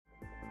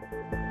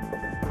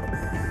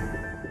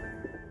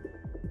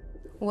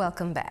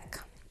Welcome back.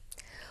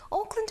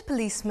 Auckland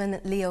policeman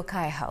Leo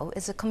Kaihau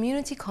is a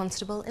community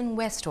constable in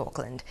West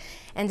Auckland,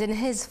 and in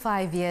his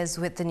 5 years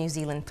with the New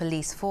Zealand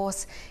Police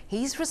Force,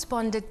 he's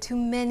responded to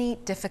many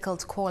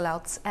difficult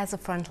call-outs as a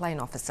frontline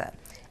officer,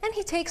 and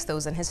he takes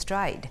those in his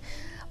stride.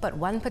 But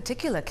one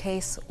particular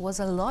case was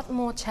a lot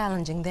more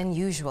challenging than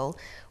usual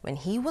when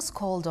he was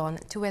called on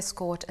to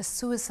escort a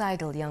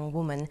suicidal young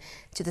woman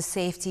to the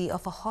safety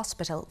of a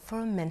hospital for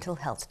a mental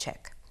health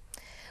check.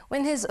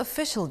 When his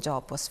official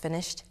job was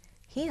finished,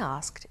 he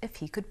asked if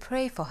he could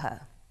pray for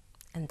her.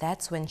 And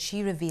that's when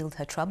she revealed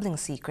her troubling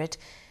secret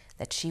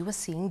that she was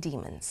seeing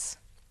demons.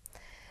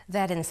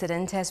 That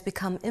incident has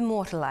become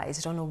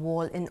immortalized on a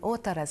wall in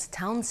Otara's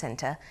town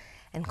centre,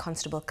 and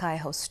Constable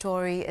Kaihau's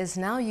story is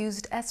now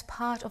used as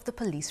part of the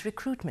police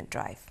recruitment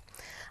drive.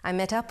 I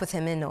met up with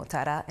him in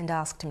Otara and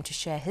asked him to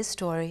share his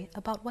story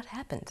about what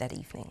happened that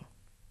evening.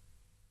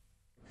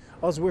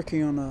 I was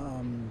working on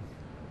a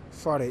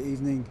Friday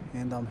evening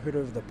and heard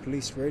over the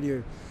police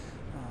radio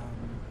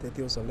that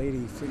there was a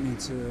lady threatening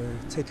to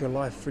take her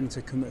life, threatening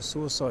to commit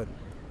suicide.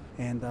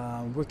 And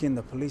working in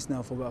the police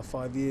now for about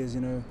 5 years,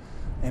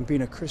 and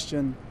being a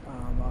Christian,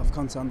 I've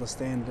come to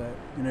understand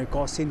that,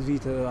 God sends me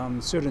to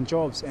certain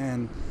jobs,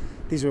 and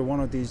these were one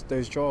of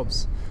those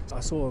jobs. I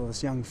saw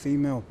this young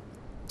female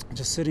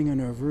just sitting in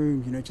her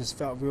room, just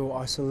felt real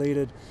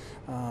isolated.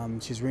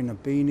 She's wearing a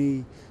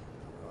beanie,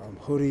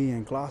 hoodie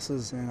and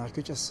glasses, and I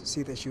could just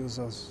see that she was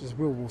just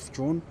real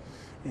withdrawn,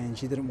 and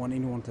she didn't want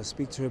anyone to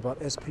speak to her. But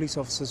as police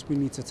officers, we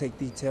need to take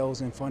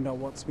details and find out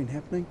what's been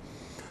happening.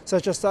 So I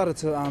just started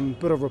to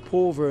build a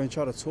rapport with her and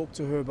try to talk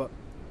to her, but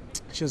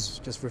she was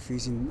just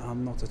refusing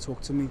not to talk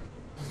to me.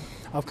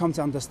 I've come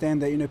to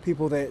understand that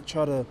people that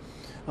try to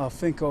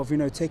think of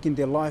taking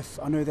their life,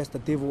 I know that's the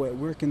devil at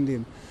work in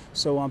them.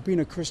 So being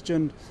a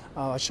Christian,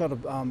 I try to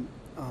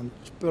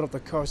build up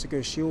the courage to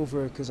go share with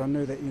her, because I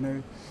know that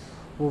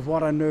with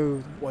what I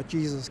know, what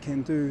Jesus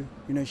can do,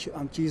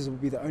 Jesus will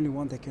be the only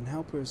one that can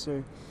help her.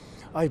 So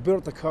I built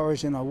up the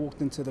courage and I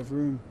walked into the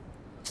room,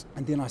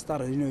 and then I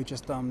started,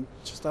 just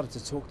started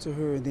to talk to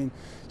her, and then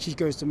she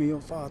goes to me,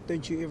 "Oh, Father,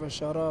 don't you ever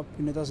shut up?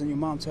 Doesn't your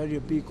mom tell you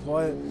to be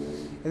quiet?"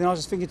 And then I was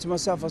just thinking to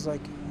myself, I was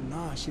like,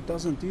 "Nah, she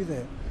doesn't do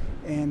that."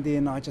 And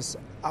then I just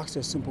asked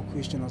her a simple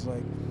question. I was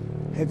like,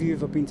 "Have you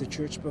ever been to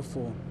church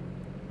before?"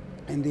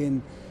 And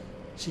then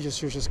she was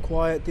just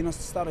quiet. Then I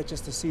started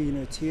just to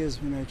see, tears,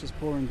 just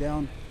pouring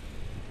down.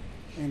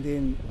 And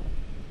then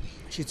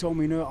she told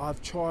me,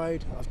 I've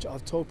tried,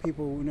 I've told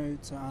people,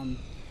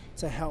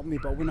 to help me,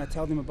 but when I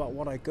tell them about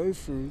what I go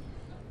through,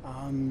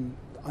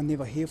 I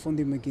never hear from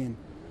them again.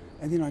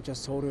 And then I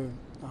just told her,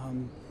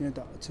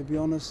 to be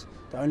honest,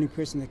 the only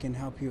person that can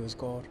help you is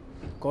God.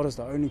 God is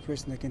the only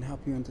person that can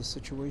help you in this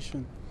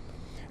situation.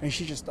 And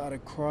she just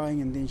started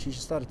crying, and then she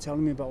just started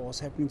telling me about what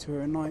was happening to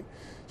her at night.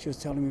 She was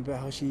telling me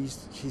about how she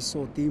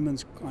saw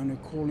demons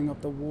crawling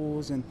up the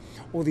walls and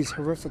all these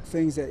horrific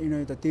things that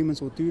the demons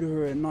will do to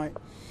her at night.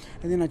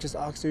 And then I just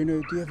asked her,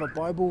 do you have a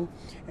Bible?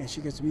 And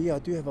she goes to me, "Yeah, I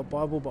do have a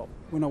Bible, but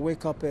when I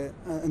wake up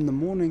in the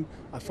morning,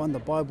 I find the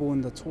Bible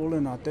in the toilet,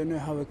 and I don't know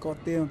how it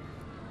got there."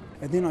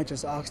 And then I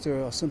just asked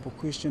her a simple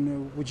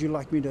question: "Would you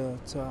like me to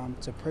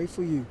pray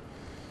for you?"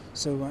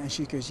 So, and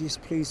she goes, "Yes,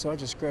 please." So I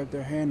just grabbed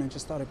her hand and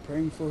just started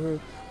praying for her.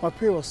 My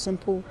prayer was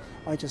simple.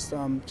 I just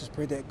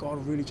prayed that God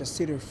would really just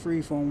set her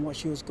free from what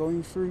she was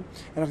going through.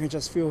 And I can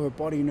just feel her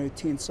body,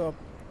 tense up.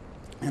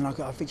 And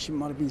I think she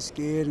might have been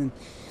scared. And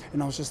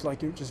I was just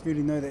like, just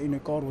really know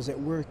that, God was at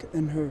work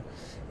in her.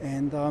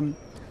 And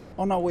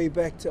on our way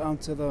back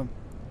to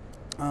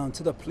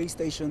the police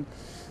station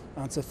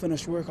to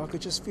finish work, I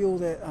could just feel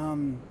that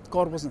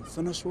God wasn't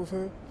finished with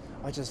her.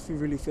 I just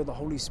really feel the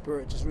Holy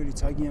Spirit just really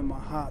tugging at my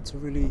heart to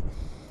really,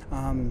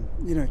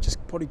 just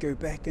probably go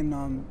back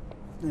and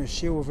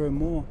share with her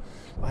more.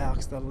 I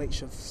asked the late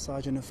shift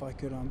sergeant if I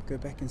could go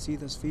back and see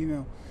this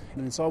female,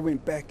 and so I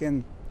went back.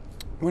 And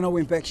when I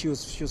went back, she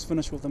was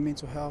finished with the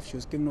mental health. She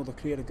was given all the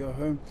clear to go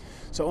home.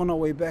 So on our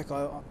way back,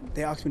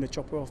 they asked me to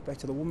chop her off back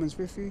to the women's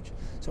refuge.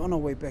 So on our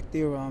way back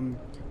there, I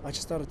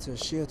just started to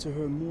share to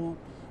her more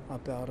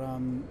about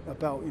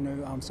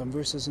some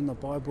verses in the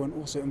Bible, and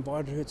also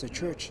invited her to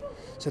church.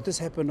 So this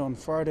happened on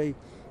Friday.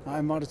 I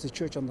invited her to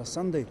church on the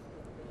Sunday.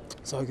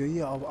 So I go,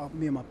 "Yeah,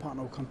 me and my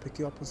partner will come pick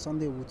you up on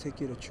Sunday. We'll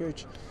take you to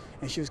church."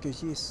 And she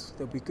goes, "Yes,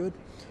 that'll be good."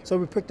 So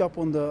we picked up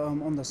on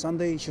the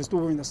Sunday. She was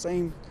still wearing the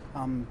same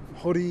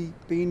hoodie,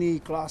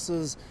 beanie,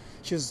 glasses.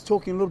 She was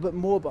talking a little bit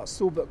more, but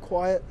still a bit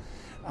quiet.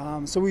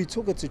 So we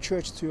took her to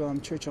church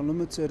Church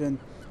Unlimited, and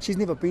she's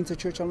never been to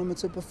Church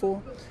Unlimited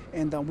before.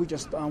 And we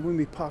just when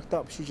we parked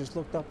up, she just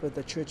looked up at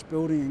the church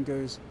building and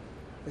goes,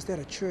 "Is that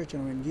a church?"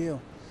 And I went, "Yeah."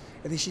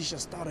 And then she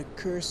just started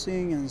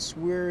cursing and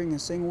swearing and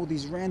saying all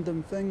these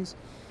random things.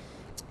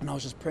 And I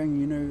was just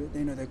praying,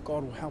 that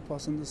God will help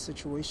us in this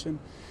situation.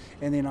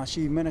 And then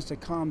she managed to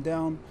calm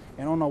down.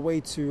 And on our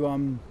way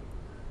to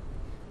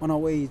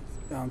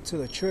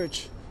the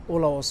church,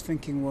 all I was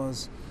thinking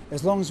was,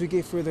 as long as we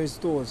get through those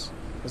doors,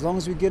 as long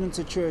as we get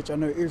into church, I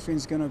know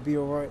everything's going to be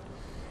all right.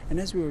 And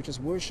as we were just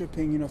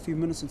worshipping, a few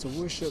minutes into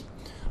worship,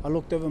 I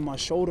looked over my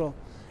shoulder,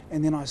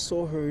 and then I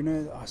saw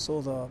her, I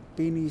saw the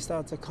beanie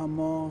start to come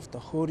off, the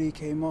hoodie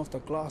came off, the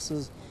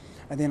glasses,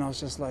 and then I was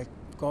just like,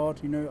 God,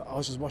 I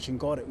was just watching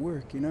God at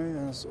work, and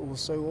it was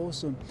so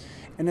awesome.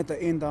 And at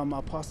the end,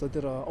 our pastor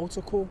did an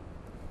altar call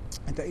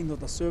at the end of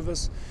the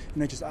service,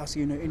 just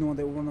asking, anyone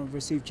that want to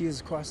receive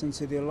Jesus Christ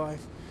into their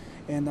life.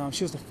 And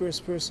she was the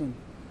first person.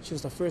 She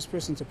was the first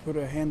person to put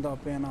her hand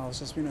up, and I was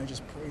just,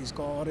 just praise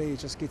God. It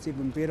just gets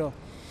even better.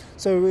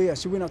 So yeah,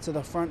 she went up to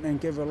the front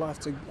and gave her life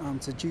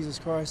to Jesus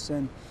Christ,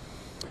 and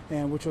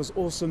which was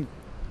awesome.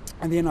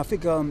 And then I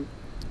think a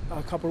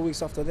couple of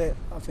weeks after that,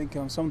 I think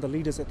some of the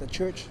leaders at the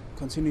church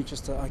continued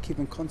just to keep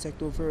in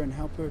contact with her and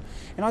help her.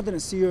 And I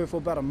didn't see her for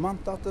about a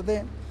month after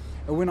that.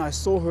 And when I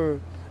saw her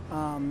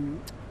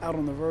out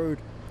on the road,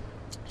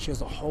 she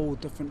was a whole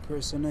different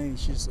person.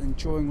 She's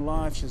enjoying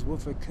life. She's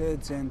with her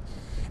kids, and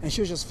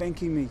she was just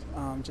thanking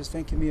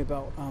me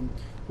about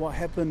what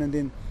happened. And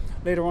then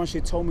later on, she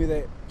told me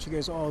that, she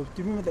goes, "Oh,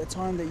 do you remember that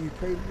time that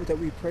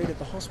we prayed at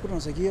the hospital?" I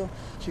was like, "Yeah."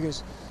 She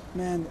goes,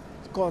 "Man,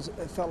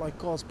 it felt like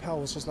God's power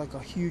was just like a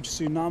huge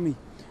tsunami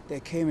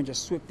that came and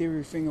just swept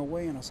everything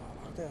away." And I was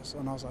like this,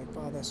 and I was like,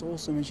 "Wow, that's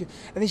awesome." And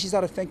then she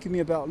started thanking me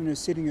about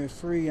setting her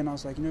free. And I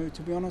was like,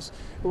 to be honest,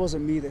 it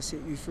wasn't me that set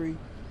you free.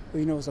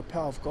 It was the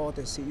power of God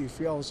that set you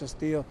free. I was just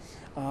there,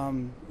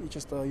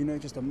 just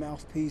a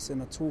mouthpiece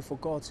and a tool for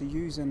God to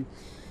use. And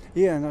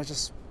yeah, and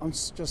I'm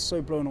just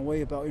so blown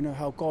away about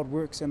how God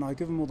works, and I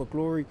give Him all the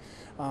glory.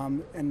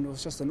 And it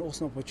was just an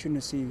awesome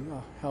opportunity,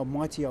 how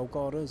mighty our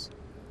God is.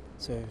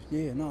 So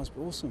yeah, no, it's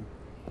awesome.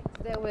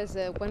 That was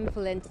a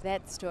wonderful end to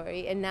that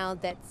story, and now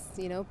that's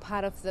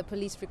part of the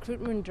police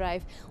recruitment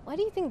drive. Why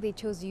do you think they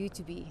chose you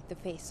to be the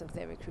face of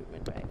their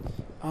recruitment drive?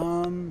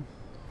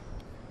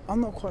 I'm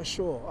not quite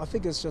sure. I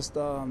think it's just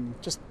the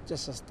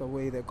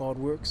way that God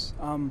works.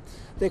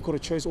 They could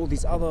have chose all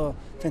these other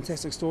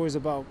fantastic stories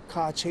about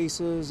car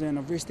chases and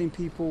arresting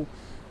people,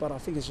 but I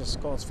think it's just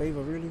God's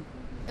favor, really.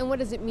 And what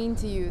does it mean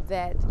to you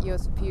that your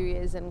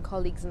superiors and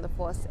colleagues in the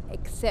force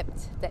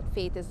accept that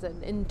faith as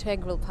an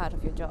integral part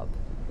of your job?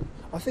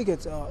 I think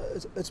it's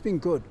been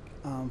good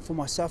for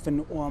myself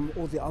and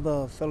all the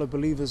other fellow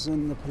believers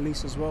in the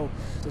police as well.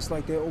 It's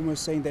like they're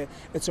almost saying that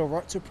it's all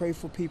right to pray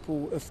for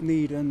people if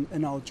need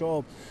in our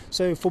job.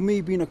 So for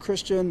me, being a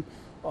Christian,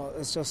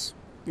 it's just,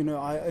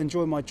 I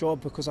enjoy my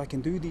job because I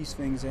can do these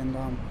things. And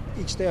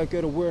each day I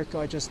go to work,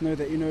 I just know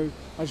that,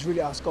 I just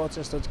really ask God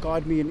just to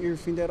guide me in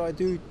everything that I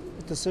do,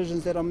 the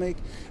decisions that I make.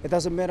 It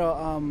doesn't matter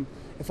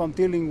if I'm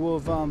dealing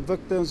with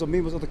victims or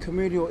members of the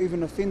community or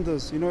even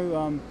offenders,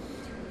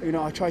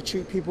 I try to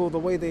treat people the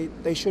way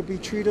they should be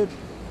treated.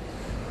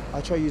 I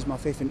try to use my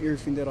faith in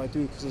everything that I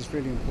do because it's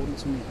really important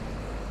to me.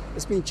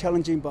 It's been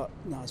challenging, but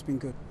no, it's been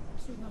good.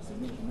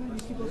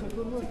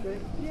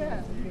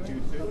 Yeah.